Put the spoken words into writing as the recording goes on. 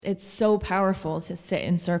It's so powerful to sit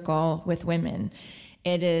in circle with women.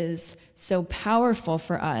 It is so powerful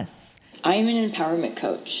for us. I am an empowerment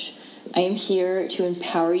coach. I am here to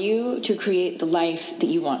empower you to create the life that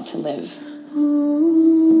you want to live.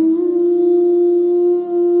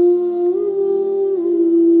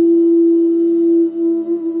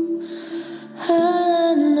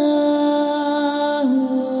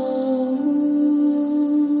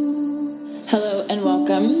 Hello and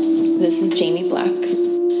welcome. This is Jamie Black.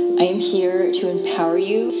 I am here to empower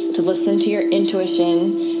you to listen to your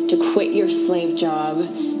intuition, to quit your slave job,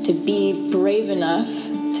 to be brave enough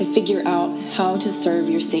to figure out how to serve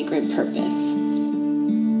your sacred purpose.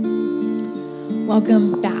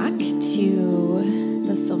 Welcome back to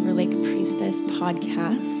the Silver Lake Priestess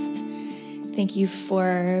podcast. Thank you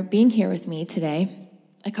for being here with me today.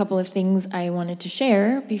 A couple of things I wanted to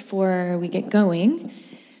share before we get going.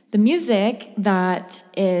 The music that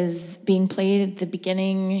is being played at the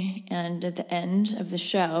beginning and at the end of the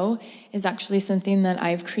show is actually something that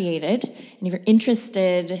I've created. And if you're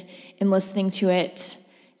interested in listening to it,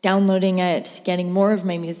 downloading it, getting more of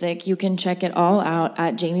my music, you can check it all out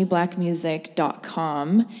at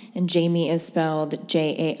jamieblackmusic.com. And Jamie is spelled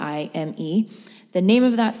Jaime. The name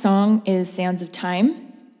of that song is Sands of Time.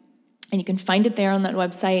 And you can find it there on that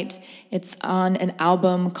website. It's on an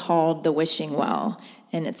album called The Wishing Well,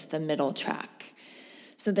 and it's the middle track.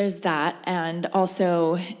 So there's that. And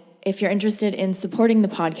also, if you're interested in supporting the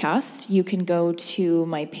podcast, you can go to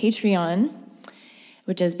my Patreon,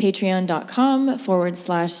 which is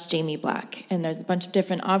patreon.com/Jamie Black. And there's a bunch of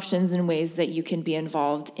different options and ways that you can be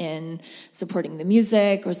involved in supporting the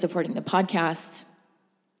music or supporting the podcast.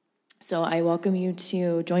 So I welcome you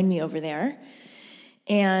to join me over there.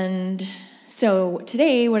 And so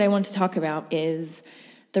today, what I want to talk about is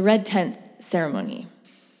the red tent ceremony.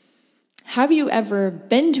 Have you ever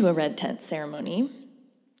been to a red tent ceremony?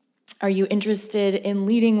 Are you interested in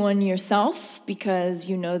leading one yourself because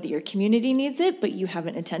you know that your community needs it, but you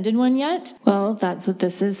haven't attended one yet? Well, that's what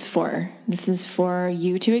this is for. This is for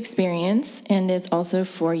you to experience, and it's also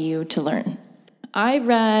for you to learn. I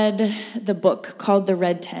read the book called The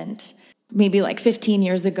Red Tent, maybe like 15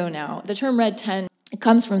 years ago now. The term red tent, it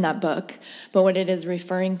comes from that book, but what it is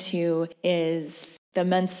referring to is the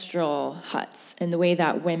menstrual huts and the way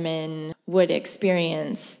that women would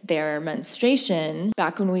experience their menstruation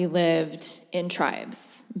back when we lived in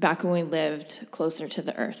tribes, back when we lived closer to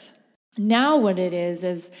the earth. Now what it is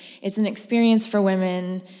it's an experience for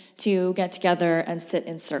women to get together and sit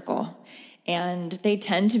in circle. And they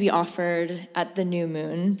tend to be offered at the new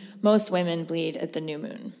moon. Most women bleed at the new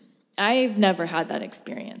moon. I've never had that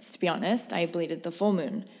experience, to be honest. I bleed at the full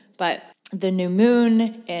moon. But the new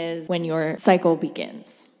moon is when your cycle begins.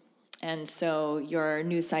 And so your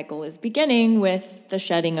new cycle is beginning with the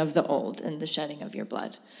shedding of the old and the shedding of your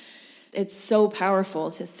blood. It's so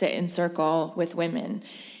powerful to sit in circle with women.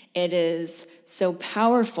 It is so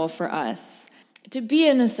powerful for us to be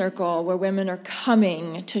in a circle where women are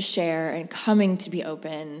coming to share and coming to be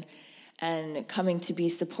open and coming to be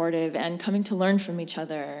supportive and coming to learn from each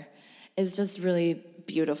other is just really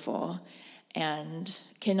beautiful and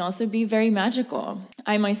can also be very magical.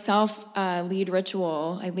 I myself lead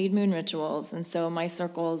moon rituals, and so my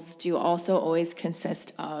circles do also always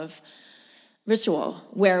consist of ritual,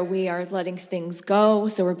 where we are letting things go,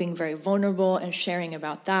 so we're being very vulnerable and sharing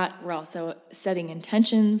about that. We're also setting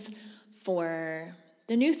intentions for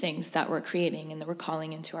the new things that we're creating and that we're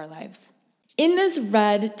calling into our lives. In this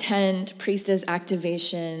red tent priestess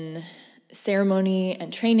activation ceremony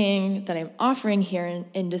and training that I'm offering here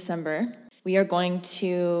in December, we are going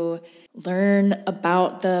to learn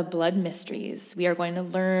about the blood mysteries. We are going to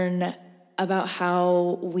learn about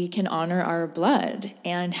how we can honor our blood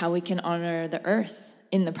and how we can honor the earth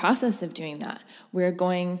in the process of doing that. We're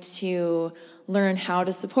going to learn how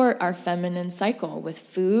to support our feminine cycle with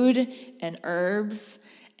food and herbs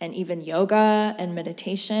and even yoga and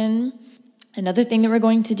meditation. Another thing that we're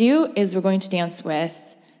going to do is we're going to dance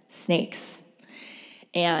with snakes.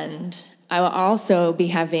 And I will also be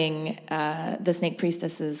having the snake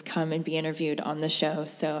priestesses come and be interviewed on the show.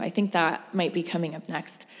 So I think that might be coming up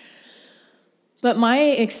next. But my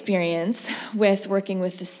experience with working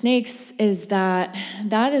with the snakes is that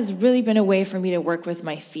has really been a way for me to work with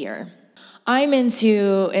my fear. I'm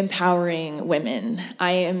into empowering women.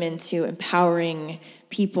 I am into empowering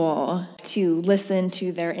people to listen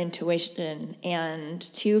to their intuition and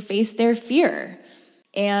to face their fear.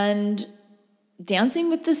 And dancing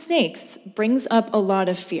with the snakes brings up a lot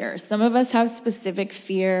of fear. Some of us have specific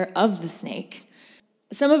fear of the snake.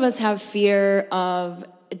 Some of us have fear of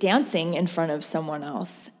dancing in front of someone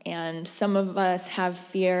else. And some of us have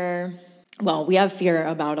fear well, we have fear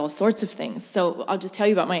about all sorts of things. So I'll just tell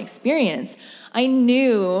you about my experience. I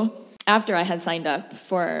knew after I had signed up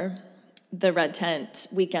for the Red Tent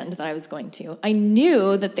weekend that I was going to, I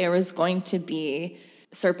knew that there was going to be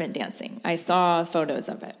serpent dancing. I saw photos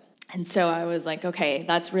of it. And so I was like, okay,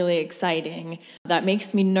 that's really exciting. That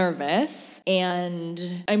makes me nervous,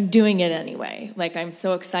 and I'm doing it anyway. Like, I'm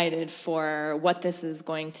so excited for what this is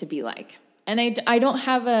going to be like. And I don't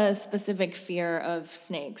have a specific fear of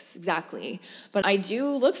snakes exactly, but I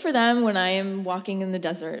do look for them when I am walking in the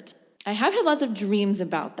desert. I have had lots of dreams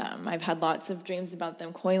about them. I've had lots of dreams about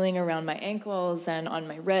them coiling around my ankles and on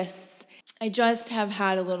my wrists. I just have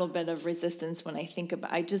had a little bit of resistance when I think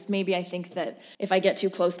about I think that if I get too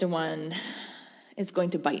close to one, it's going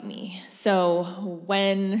to bite me. So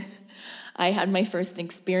when I had my first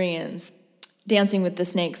experience dancing with the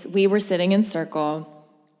snakes, we were sitting in circle.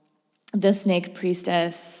 The snake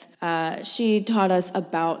priestess, she taught us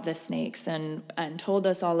about the snakes and told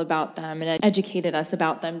us all about them and educated us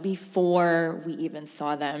about them before we even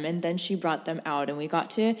saw them. And then she brought them out, and we got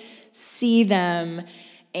to see them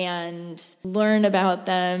and learn about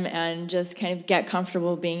them and just kind of get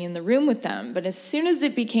comfortable being in the room with them. But as soon as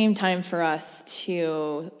it became time for us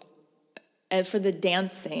for the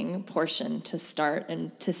dancing portion to start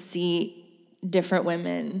and to see different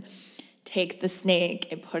women take the snake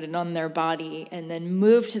and put it on their body and then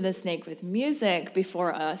move to the snake with music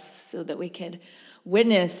before us so that we could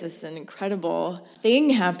witness this incredible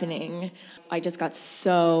thing happening, I just got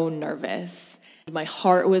so nervous. My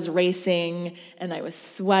heart was racing and I was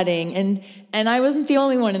sweating, and I wasn't the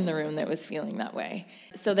only one in the room that was feeling that way.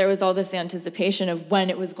 So there was all this anticipation of when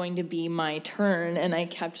it was going to be my turn, and I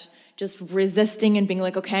kept just resisting and being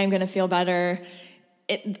like, okay, I'm going to feel better.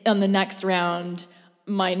 On the next round,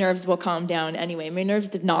 my nerves will calm down anyway. My nerves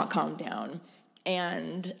did not calm down.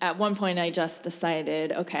 And at one point I just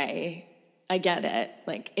decided, okay, I get it.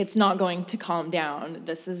 Like, it's not going to calm down.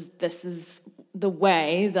 This is the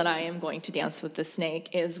way that I am going to dance with the snake,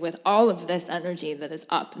 is with all of this energy that is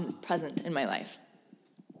up and is present in my life.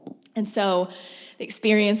 And so the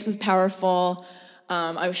experience was powerful.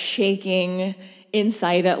 I was shaking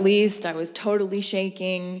inside, at least. I was totally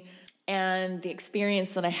shaking. And the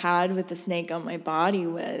experience that I had with the snake on my body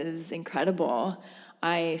was incredible.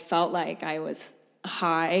 I felt like I was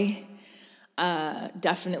high.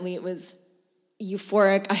 Definitely it was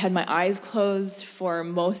euphoric. I had my eyes closed for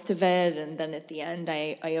most of it, and then at the end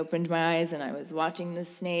I opened my eyes and I was watching the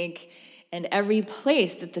snake, and every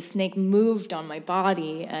place that the snake moved on my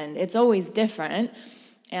body, and it's always different.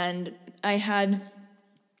 And I had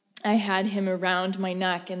him around my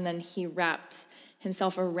neck, and then he wrapped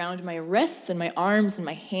himself around my wrists and my arms and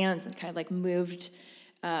my hands and kind of like moved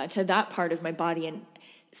to that part of my body. And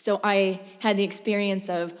so I had the experience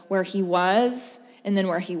of where he was and then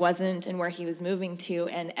where he wasn't and where he was moving to,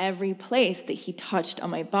 and every place that he touched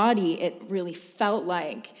on my body, it really felt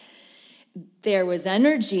like there was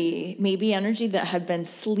energy, maybe energy that had been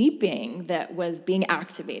sleeping, that was being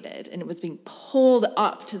activated, and it was being pulled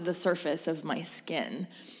up to the surface of my skin.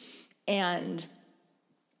 And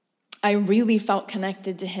I really felt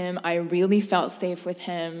connected to him. I really felt safe with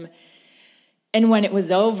him. And when it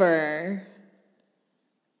was over,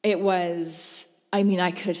 it was,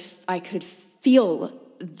 I could feel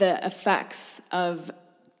the effects of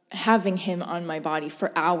having him on my body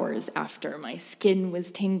for hours after. My skin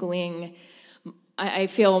was tingling. I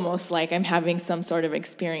feel almost like I'm having some sort of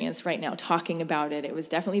experience right now talking about it. It was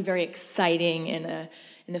definitely very exciting in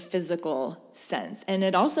a physical sense. And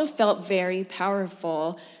it also felt very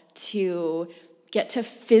powerful to get to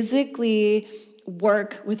physically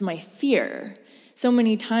work with my fear. So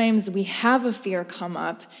many times we have a fear come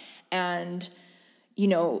up, and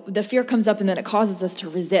the fear comes up and then it causes us to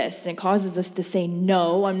resist, and it causes us to say,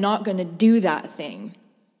 no, I'm not going to do that thing.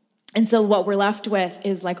 And so what we're left with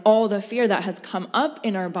is like all the fear that has come up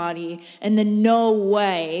in our body, and then no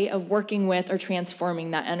way of working with or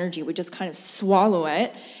transforming that energy. We just kind of swallow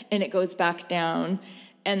it, and it goes back down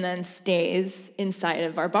and then stays inside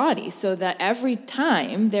of our body, so that every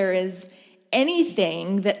time there is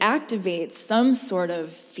anything that activates some sort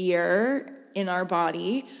of fear in our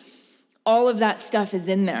body, all of that stuff is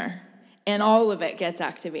in there, and all of it gets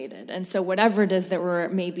activated. And so whatever it is that we're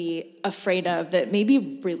maybe afraid of, that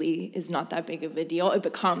maybe really is not that big of a deal, it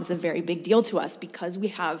becomes a very big deal to us, because we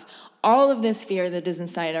have all of this fear that is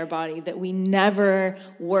inside our body that we never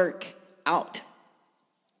work out.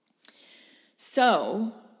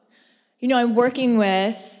 So, I'm working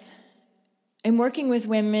with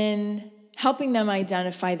women, helping them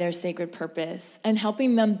identify their sacred purpose and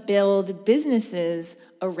helping them build businesses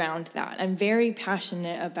around that. I'm very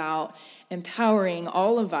passionate about empowering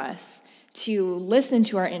all of us to listen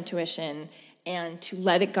to our intuition and to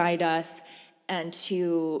let it guide us and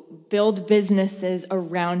to build businesses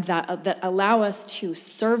around that allow us to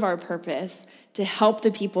serve our purpose, to help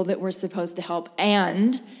the people that we're supposed to help,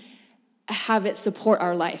 and have it support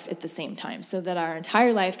our life at the same time, so that our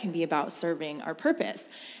entire life can be about serving our purpose.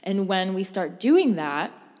 And when we start doing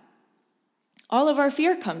that, all of our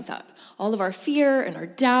fear comes up. All of our fear and our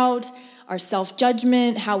doubt, our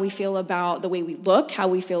self-judgment, how we feel about the way we look, how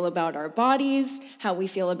we feel about our bodies, how we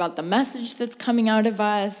feel about the message that's coming out of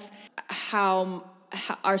us, how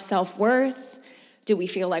our self-worth, do we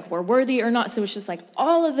feel like we're worthy or not? So it's just like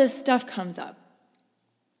all of this stuff comes up.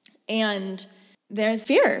 And there's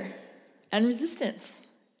fear and resistance.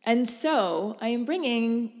 And so I am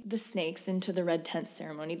bringing the snakes into the red tent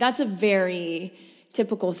ceremony. That's a very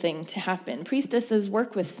typical thing to happen. Priestesses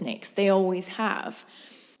work with snakes. They always have.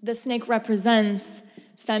 The snake represents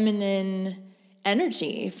feminine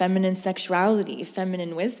energy, feminine sexuality,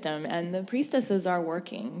 feminine wisdom, and the priestesses are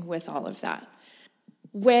working with all of that.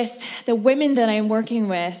 With the women that I'm working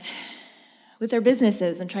with their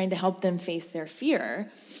businesses and trying to help them face their fear,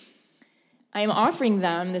 I'm offering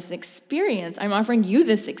them this experience. I'm offering you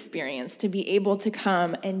this experience to be able to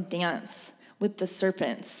come and dance with the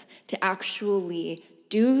serpents, to actually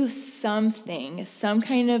do something, some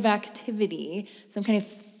kind of activity, some kind of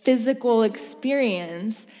physical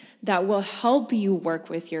experience that will help you work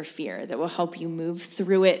with your fear, that will help you move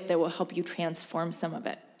through it, that will help you transform some of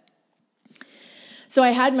it. So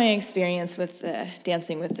I had my experience with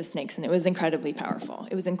dancing with the snakes, and it was incredibly powerful.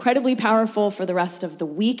 It was incredibly powerful for the rest of the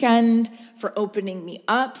weekend, for opening me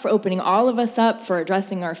up, for opening all of us up, for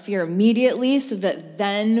addressing our fear immediately so that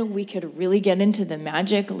then we could really get into the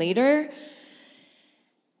magic later.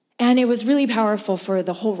 And it was really powerful for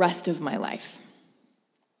the whole rest of my life.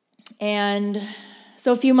 And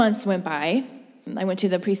so a few months went by. I went to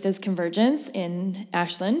the Priestess Convergence in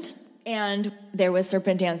Ashland, and there was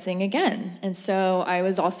serpent dancing again. And so I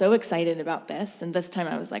was also excited about this. And this time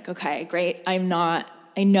I was like, okay, great. I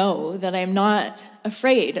know that I'm not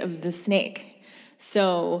afraid of the snake.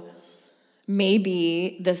 So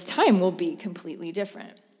maybe this time will be completely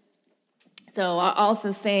different. So I'll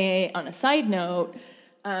also say on a side note,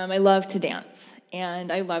 I love to dance.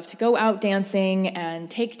 And I love to go out dancing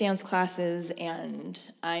and take dance classes, and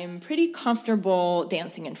I'm pretty comfortable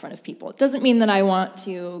dancing in front of people. It doesn't mean that I want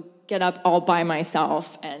to get up all by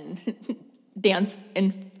myself and dance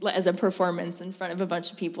as a performance in front of a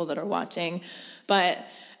bunch of people that are watching. But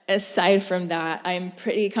aside from that, I'm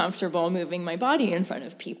pretty comfortable moving my body in front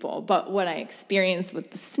of people. But what I experienced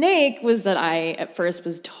with the snake was that I, at first,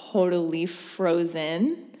 was totally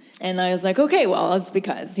frozen. And I was like, okay, well, it's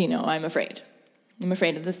because, I'm afraid. I'm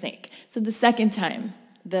afraid of the snake. So the second time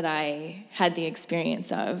that I had the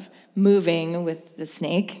experience of moving with the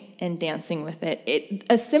snake and dancing with it,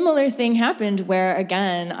 a similar thing happened where,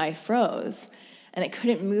 again, I froze and I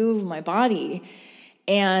couldn't move my body.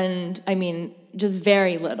 And, just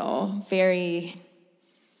very little, very,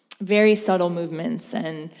 very subtle movements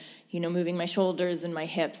and, moving my shoulders and my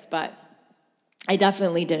hips, but I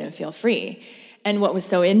definitely didn't feel free. And what was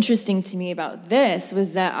so interesting to me about this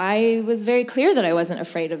was that I was very clear that I wasn't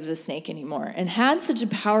afraid of the snake anymore and had such a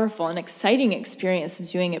powerful and exciting experience of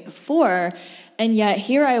doing it before. And yet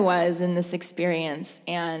here I was in this experience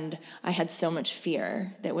and I had so much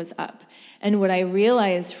fear that was up. And what I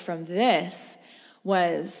realized from this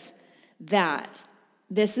was that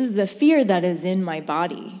this is the fear that is in my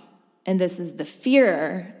body. And this is the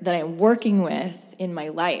fear that I'm working with in my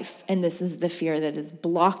life. And this is the fear that is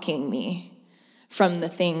blocking me from the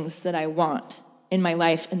things that I want in my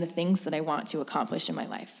life and the things that I want to accomplish in my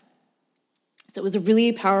life. So it was a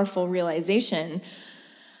really powerful realization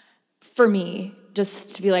for me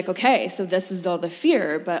just to be like, okay, so this is all the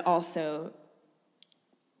fear, but also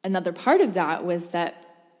another part of that was that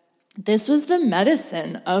this was the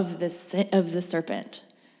medicine of the serpent.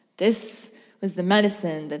 This was the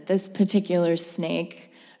medicine that this particular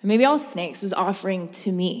snake, or maybe all snakes, was offering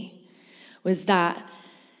to me, was that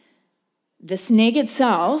the snake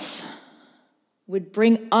itself would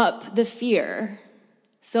bring up the fear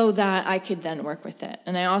so that I could then work with it.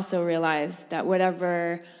 And I also realized that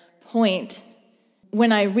whatever point,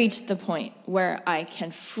 when I reached the point where I can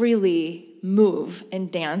freely move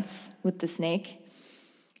and dance with the snake,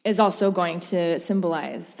 is also going to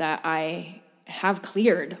symbolize that I have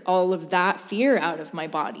cleared all of that fear out of my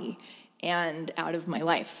body and out of my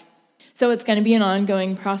life. So it's going to be an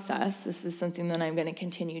ongoing process. This is something that I'm going to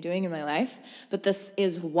continue doing in my life. But this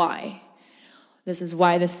is why. This is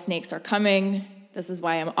why the snakes are coming. This is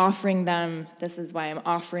why I'm offering them. This is why I'm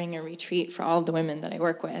offering a retreat for all of the women that I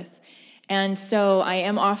work with. And so I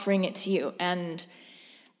am offering it to you. And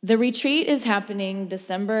the retreat is happening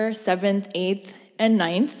December 7th, 8th, and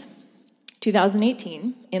 9th,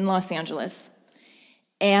 2018 in Los Angeles.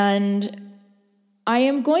 And I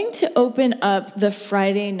am going to open up the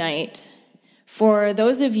Friday night for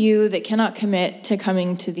those of you that cannot commit to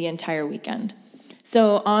coming to the entire weekend.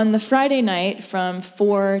 So on the Friday night from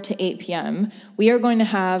 4 to 8 p.m., we are going to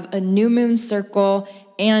have a new moon circle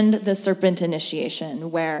and the serpent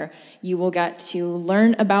initiation, where you will get to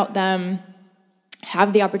learn about them,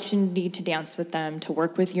 have the opportunity to dance with them, to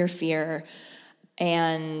work with your fear.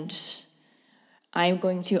 And I'm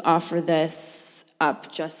going to offer this up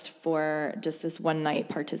just for this one night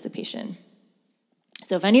participation.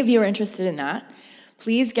 So if any of you are interested in that,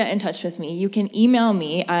 please get in touch with me. You can email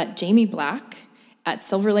me at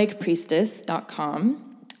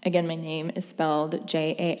jamieblack@silverlakepriestess.com. Again, my name is spelled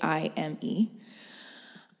Jaime.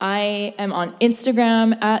 I am on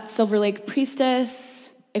Instagram at silverlakepriestess.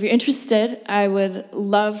 If you're interested, I would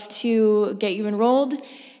love to get you enrolled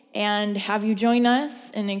and have you join us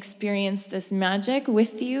and experience this magic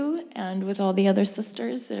with you and with all the other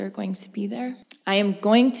sisters that are going to be there. I am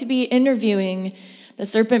going to be interviewing the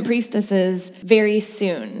Serpent Priestesses very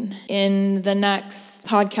soon. In the next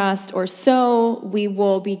podcast or so, we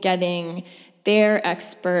will be getting their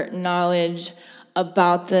expert knowledge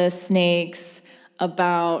about the snakes,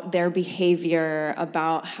 about their behavior,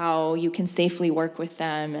 about how you can safely work with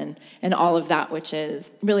them, and all of that, which is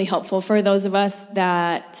really helpful for those of us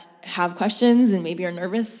that have questions and maybe are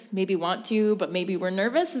nervous, maybe want to, but maybe we're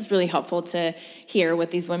nervous. It's really helpful to hear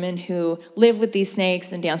what these women who live with these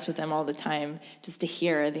snakes and dance with them all the time, just to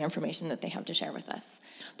hear the information that they have to share with us.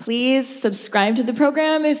 Please subscribe to the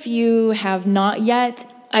program if you have not yet.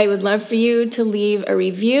 I would love for you to leave a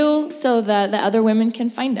review so that the other women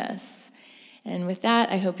can find us. And with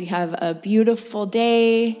that, I hope you have a beautiful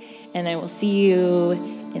day, and I will see you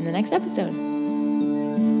in the next episode.